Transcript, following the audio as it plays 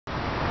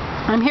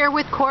I'm here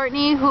with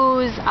Courtney,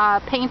 who's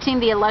painting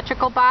the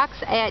electrical box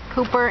at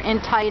Cooper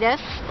and Titus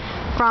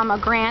from a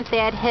grant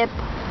that HIPP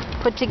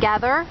put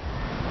together.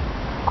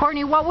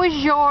 Courtney, what was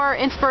your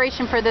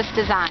inspiration for this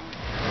design?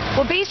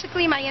 Well,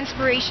 basically my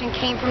inspiration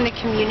came from the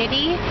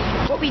community.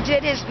 What we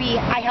did is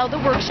I held a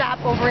workshop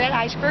over at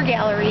Iceberg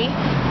Gallery.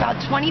 About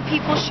 20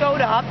 people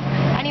showed up,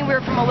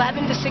 anywhere from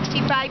 11 to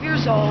 65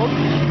 years old.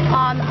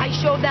 I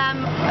showed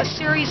them a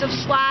series of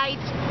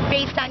slides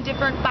based on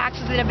different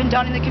boxes that have been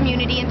done in the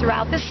community and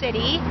throughout the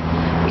city.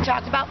 We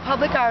talked about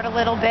public art a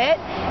little bit.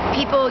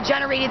 People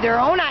generated their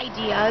own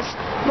ideas.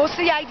 Most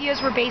of the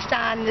ideas were based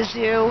on the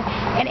zoo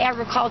and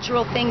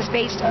agricultural things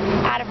based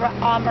out of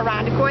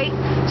Irondequoit.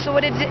 So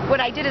what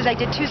I did is I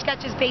did 2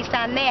 sketches based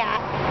on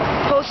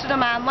that, posted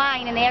them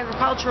online, and the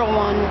agricultural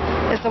one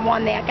is the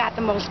one that got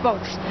the most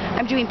votes.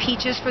 I'm doing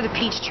peaches for the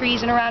peach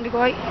trees in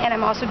Irondequoit, and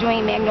I'm also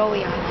doing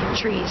magnolia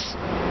trees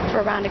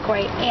for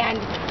Irondequoit. And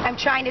I'm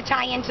trying to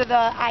tie into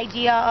the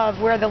idea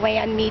of where the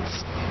land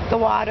meets the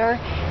water,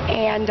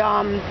 and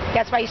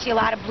that's why you see a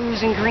lot of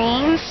blues and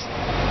greens.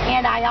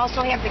 And I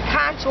also have the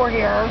contour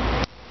here,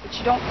 which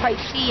you don't quite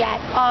see yet,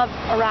 of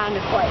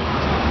Irondequoit.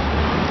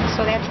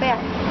 So that's that.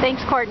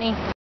 Thanks, Courtney.